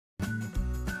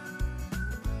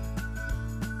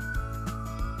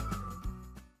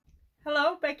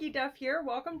Hello, Becky Duff here.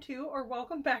 Welcome to or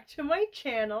welcome back to my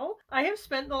channel. I have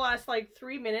spent the last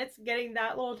 3 minutes getting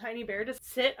that little tiny bear to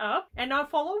sit up and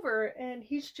not fall over, and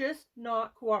he's just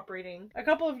not cooperating. A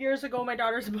couple of years ago, my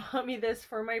daughters bought me this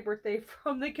for my birthday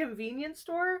from the convenience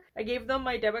store. I gave them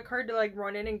my debit card to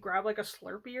run in and grab a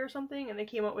Slurpee or something, and they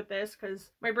came out with this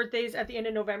because my birthday's at the end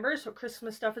of November, so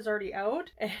Christmas stuff is already out,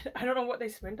 and I don't know what they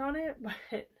spent on it,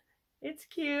 but it's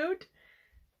cute.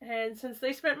 And since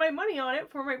they spent my money on it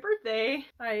for my birthday,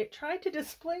 I tried to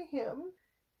display him.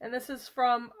 And this is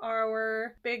from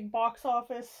our big box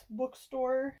office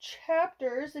bookstore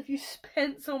Chapters. If you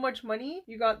spent so much money,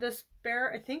 you got this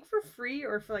bear, I think for free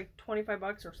or for 25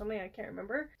 bucks or something, I can't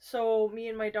remember. So me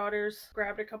and my daughters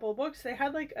grabbed a couple of books. They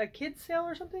had a kids sale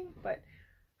or something, but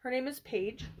her name is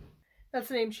Paige. That's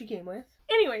the name she came with.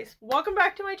 Anyways, welcome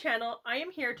back to my channel. I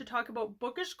am here to talk about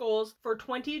bookish goals for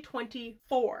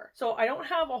 2024. So I don't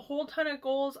have a whole ton of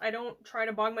goals. I don't try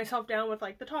to bog myself down with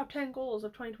the top 10 goals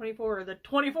of 2024 or the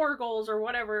 24 goals or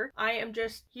whatever. I am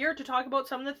just here to talk about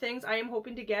some of the things I am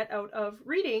hoping to get out of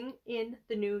reading in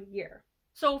the new year.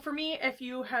 So for me, if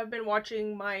you have been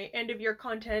watching my end of year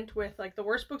content with the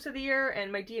worst books of the year and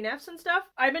my DNFs and stuff,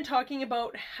 I've been talking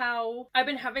about how I've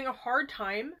been having a hard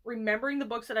time remembering the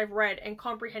books that I've read and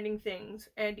comprehending things.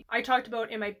 And I talked about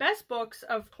in my best books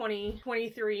of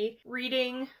 2023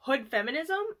 reading Hood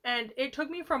Feminism, and it took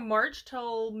me from March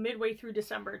till midway through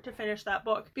December to finish that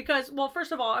book because, well,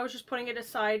 first of all, I was just putting it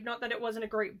aside, not that it wasn't a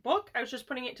great book, I was just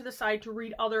putting it to the side to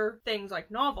read other things like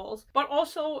novels, but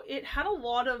also it had a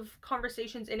lot of conversations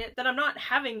in it that I'm not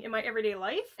having in my everyday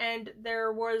life, and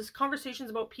there was conversations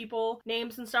about people,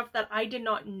 names and stuff that I did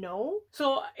not know.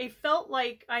 So I felt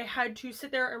like I had to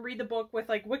sit there and read the book with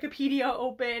Wikipedia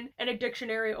open and a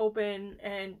dictionary open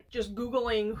and just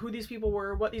Googling who these people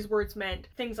were, what these words meant,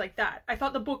 things like that. I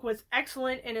thought the book was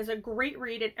excellent and is a great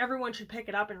read and everyone should pick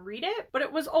it up and read it, but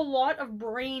it was a lot of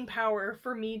brain power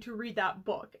for me to read that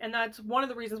book, and that's one of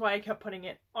the reasons why I kept putting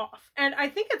it off. And I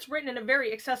think it's written in a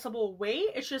very accessible way.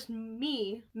 It's just me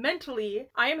mentally,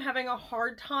 I am having a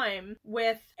hard time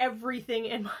with everything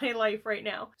in my life right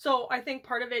now. So I think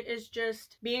part of it is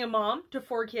just being a mom to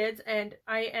 4 kids, and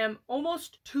I am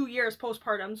almost 2 years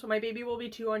postpartum. So my baby will be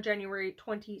 2 on January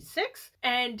 26th,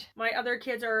 and my other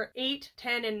kids are 8,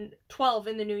 10, and 12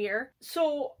 in the new year.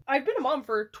 So I've been a mom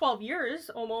for 12 years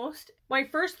almost. My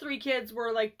first 3 kids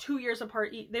were 2 years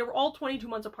apart. They were all 22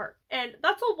 months apart. And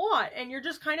that's a lot. And you're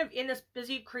just kind of in this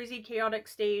busy, crazy, chaotic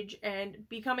stage, and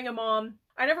becoming a mom.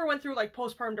 I never went through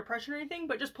postpartum depression or anything,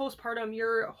 but just postpartum,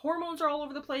 your hormones are all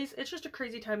over the place. It's just a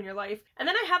crazy time in your life. And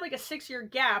then I had a 6-year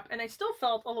gap, and I still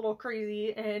felt a little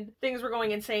crazy and things were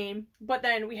going insane. But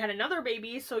then we had another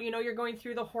baby, so you're going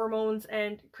through the hormones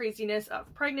and craziness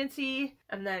of pregnancy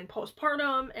and then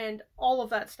postpartum and all of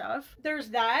that stuff. There's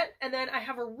that, and then I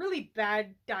have a really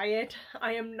bad diet.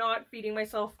 I am not feeding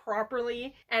myself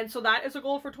properly, and so that is a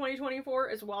goal for 2024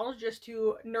 as well, just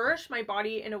to nourish my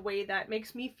body in a way that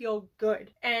makes me feel good.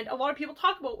 And a lot of people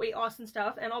talk about weight loss and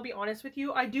stuff, and I'll be honest with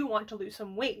you, I do want to lose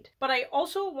some weight, but I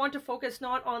also want to focus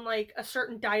not on a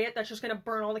certain diet that's just gonna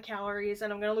burn all the calories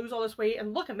and I'm gonna lose all this weight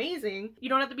and look amazing. You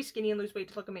don't have to be skinny and lose weight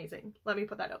to look amazing. Let me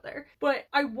put that out there. But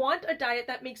I want a diet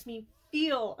that makes me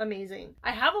feel amazing.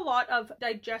 I have a lot of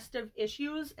digestive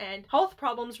issues and health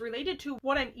problems related to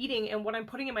what I'm eating and what I'm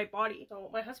putting in my body. So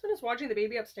my husband is watching the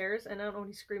baby upstairs, and I don't know what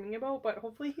he's screaming about, but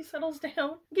hopefully he settles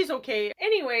down. He's okay.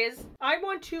 Anyways, I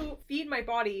want to feed my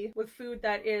body with food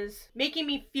that is making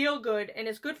me feel good and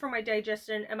is good for my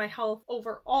digestion and my health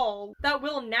overall. That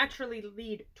will naturally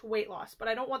lead to weight loss, but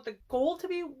I don't want the goal to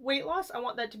be weight loss. I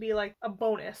want that to be a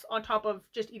bonus on top of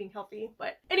just eating healthy.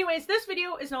 But anyways, this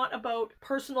video is not about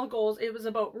personal goals. It was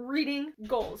about reading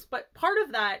goals, but part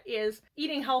of that is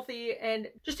eating healthy and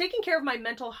just taking care of my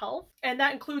mental health, and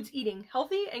that includes eating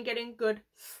healthy and getting good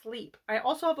sleep. I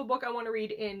also have a book I want to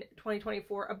read in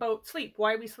 2024 about sleep,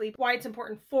 why we sleep, why it's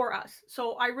important for us.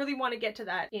 So I really want to get to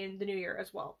that in the new year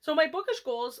as well. So my bookish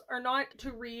goals are not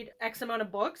to read X amount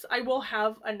of books. I will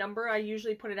have a number. I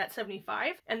usually put it at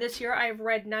 75, and this year I've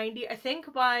read 90. I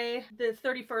think by the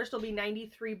 31st it'll be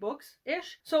 93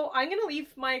 books-ish. So I'm gonna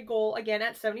leave my goal again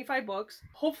at 75 books.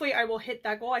 Hopefully I will hit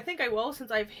that goal. I think I will,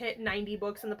 since I've hit 90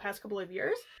 books in the past couple of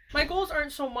years. My goals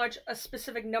aren't so much a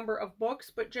specific number of books,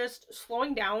 but just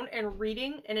slowing down and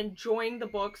reading and enjoying the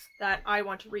books that I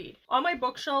want to read. On my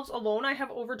bookshelves alone, I have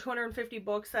over 250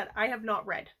 books that I have not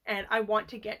read and I want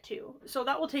to get to. So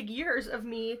that will take years of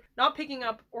me not picking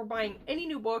up or buying any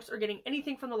new books or getting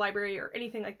anything from the library or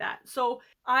anything like that. So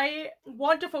I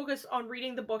want to focus on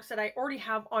reading the books that I already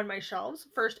have on my shelves,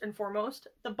 first and foremost.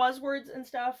 The buzzwords and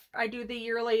stuff, I do the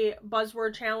yearly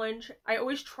buzzword challenge. I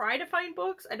always try to find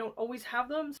books. I don't always have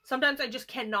them. Sometimes I just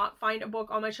cannot find a book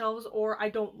on my shelves, or I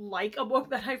don't like a book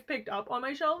that I've picked up on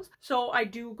my shelves. So I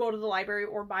do go to the library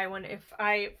or buy one if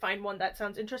I find one that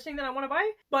sounds interesting that I want to buy.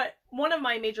 But one of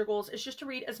my major goals is just to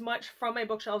read as much from my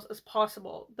bookshelves as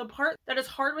possible. The part that is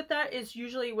hard with that is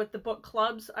usually with the book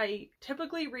clubs. I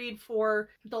typically read for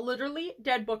the Literally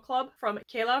Dead book club from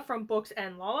Kayla from Books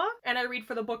and Lala, and I read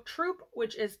for the book troop,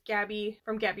 which is Gabby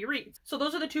from Gabby Reads. So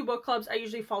those are the two book clubs I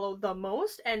usually follow the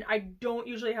most, and I don't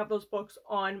usually have those books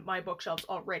on my bookshelves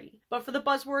already. But for the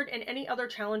buzzword and any other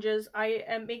challenges, I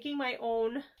am making my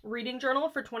own reading journal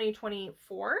for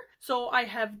 2024. So I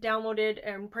have downloaded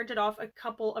and printed off a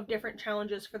couple of different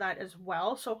challenges for that as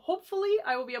well. So hopefully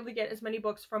I will be able to get as many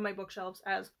books from my bookshelves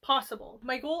as possible.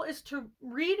 My goal is to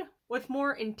read with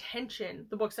more intention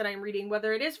the books that I'm reading,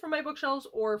 whether it is from my bookshelves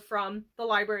or from the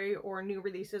library or new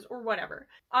releases or whatever.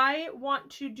 I want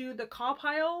to do the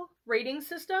Cawpile rating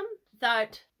system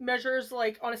that measures,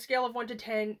 like, on a scale of 1 to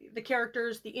 10, the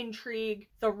characters, the intrigue,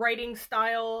 the writing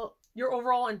style, your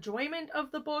overall enjoyment of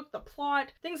the book, the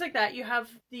plot, things like that. You have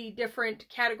the different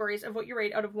categories of what you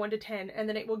rate out of 1 to 10, and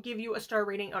then it will give you a star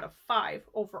rating out of 5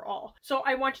 overall. So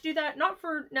I want to do that not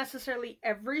for necessarily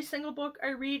every single book I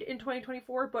read in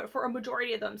 2024, but for a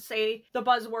majority of them, say the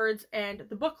buzzwords and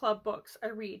the book club books I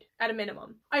read at a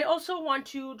minimum. I also want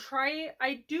to try,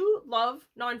 I do love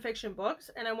nonfiction books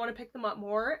and I want to pick them up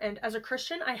more, and as a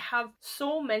Christian I have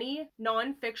so many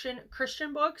nonfiction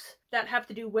Christian books that have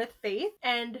to do with faith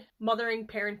and mothering,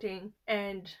 parenting,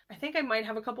 and I think I might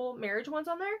have a couple marriage ones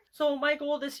on there. So my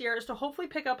goal this year is to hopefully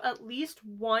pick up at least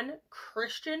one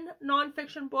Christian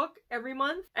nonfiction book every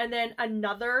month, and then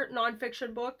another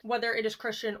nonfiction book, whether it is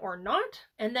Christian or not,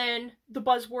 and then the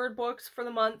buzzword books for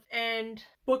the month, and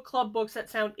book club books that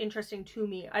sound interesting to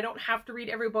me. I don't have to read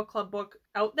every book club book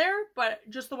out there, but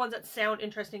just the ones that sound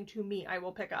interesting to me I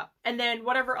will pick up. And then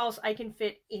whatever else I can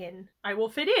fit in, I will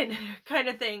fit in kind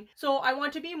of thing. So I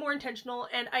want to be more intentional,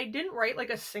 and I didn't write like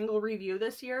a single review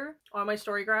this year on my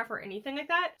Storygraph or anything like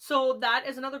that. So that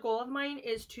is another goal of mine,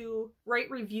 is to write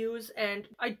reviews, and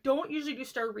I don't usually do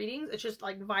star readings. It's just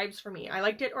like vibes for me. I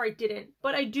liked it or I didn't.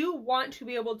 But I do want to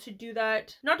be able to do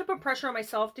that, not to put pressure on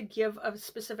myself to give a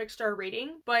specific star rating,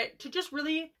 but to just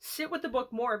really sit with the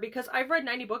book more, because I've read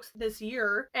 90 books this year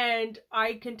and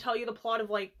I can tell you the plot of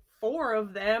like 4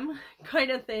 of them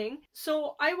kind of thing.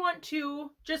 So I want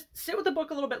to just sit with the book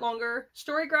a little bit longer.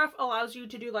 Storygraph allows you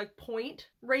to do like point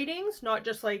ratings, not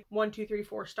just like 1, 2, 3,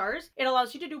 4 stars. It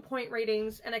allows you to do point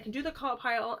ratings, and I can do the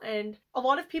Cawpile, and a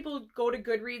lot of people go to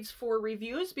Goodreads for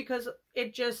reviews because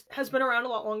it just has been around a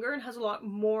lot longer and has a lot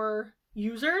more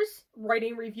users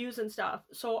writing reviews and stuff.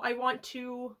 So I want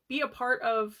to be a part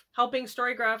of helping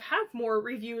Storygraph have more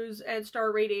reviews and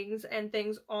star ratings and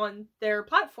things on their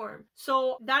platform.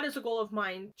 So that is a goal of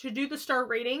mine, to do the star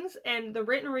ratings and the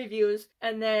written reviews,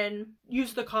 and then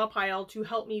use the Cawpile to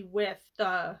help me with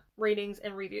the ratings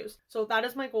and reviews. So that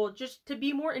is my goal, just to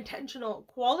be more intentional,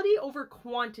 quality over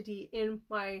quantity in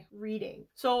my reading.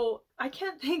 So I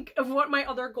can't think of what my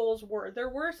other goals were. There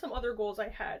were some other goals I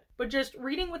had, but just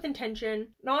reading with intention,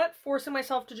 not forcing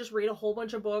myself to just read a whole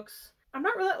bunch of books. I'm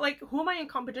not really, like, who am I in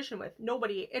competition with?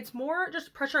 Nobody. It's more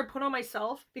just pressure I put on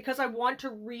myself because I want to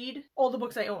read all the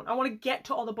books I own. I want to get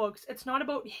to all the books. It's not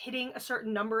about hitting a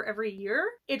certain number every year.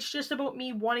 It's just about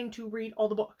me wanting to read all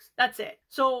the books. That's it.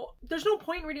 So there's no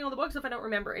point in reading all the books if I don't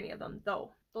remember any of them,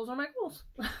 though. Those are my goals.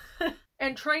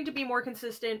 And trying to be more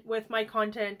consistent with my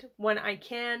content when I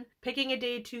can, picking a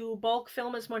day to bulk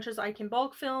film as much as I can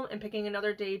bulk film, and picking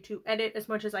another day to edit as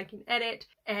much as I can edit,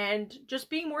 and just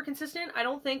being more consistent. I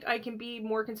don't think I can be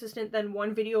more consistent than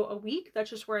 1 video a week. That's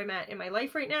just where I'm at in my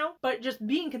life right now. But just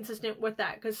being consistent with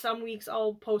that, because some weeks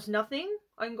I'll post nothing.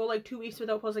 I can go like 2 weeks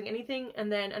without posting anything,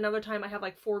 and then another time I have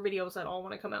like 4 videos that all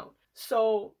want to come out.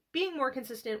 So being more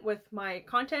consistent with my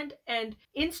content, and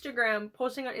Instagram,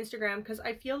 posting on Instagram, because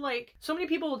I feel like so many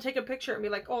people will take a picture and be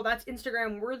like, oh, that's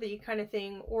Instagram worthy kind of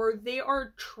thing, or they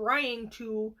are trying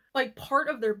to, like, part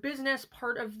of their business,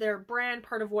 part of their brand,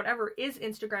 part of whatever is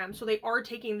Instagram, so they are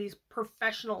taking these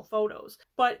professional photos.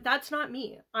 But that's not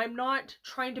me. I'm not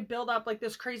trying to build up like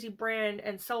this crazy brand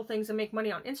and sell things and make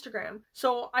money on Instagram.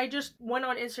 So I just went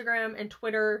on Instagram and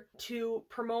Twitter to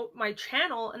promote my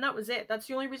channel, and that was it. That's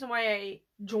the only reason why I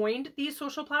joined these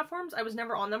social platforms. I was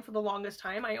never on them for the longest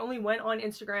time. I only went on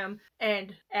Instagram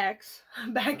and X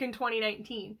back in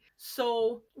 2019.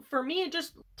 So for me,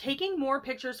 just taking more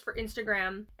pictures for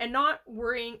Instagram and not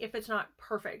worrying if it's not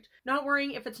perfect, not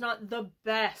worrying if it's not the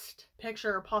best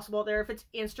picture possible there, if it's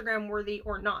Instagram worthy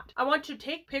or not. I want to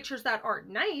take pictures that are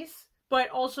nice, but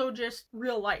also just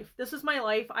real life. This is my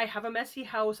life. I have a messy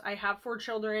house. I have 4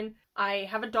 children. I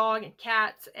have a dog and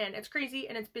cats, and it's crazy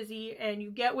and it's busy, and you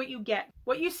get what you get.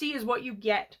 What you see is what you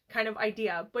get kind of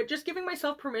idea. But just giving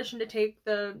myself permission to take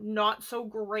the not so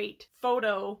great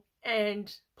photo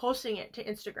and posting it to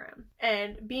Instagram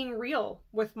and being real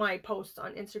with my posts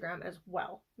on Instagram as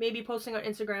well. Maybe posting on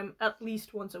Instagram at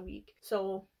least once a week.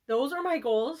 So those are my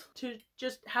goals, to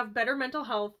just have better mental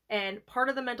health. And part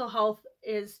of the mental health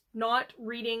is not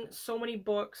reading so many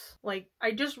books. Like,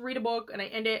 I just read a book and I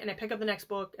end it and I pick up the next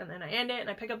book and then I end it and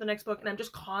I pick up the next book, and I'm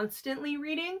just constantly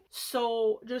reading.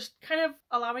 So just kind of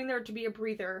allowing there to be a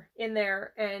breather in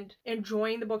there and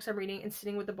enjoying the books I'm reading and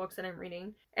sitting with the books that I'm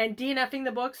reading, and DNFing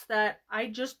the books that I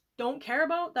just don't care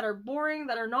about, that are boring,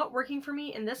 that are not working for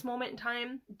me in this moment in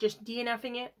time. Just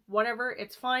DNFing it, whatever,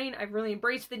 it's fine. I've really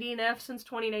embraced the DNF since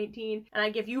 2019, and I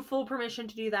give you full permission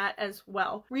to do that as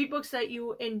well. Read books that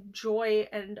you enjoy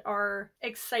and are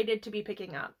excited to be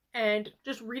picking up, and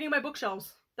just reading my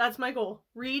bookshelves. That's my goal.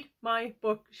 Read my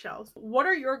bookshelves. What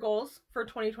are your goals for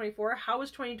 2024? How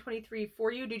was 2023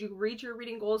 for you? Did you reach your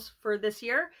reading goals for this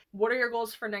year? What are your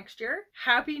goals for next year?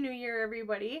 Happy New Year,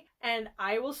 everybody. And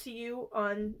I will see you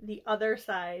on the other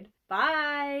side.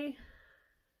 Bye.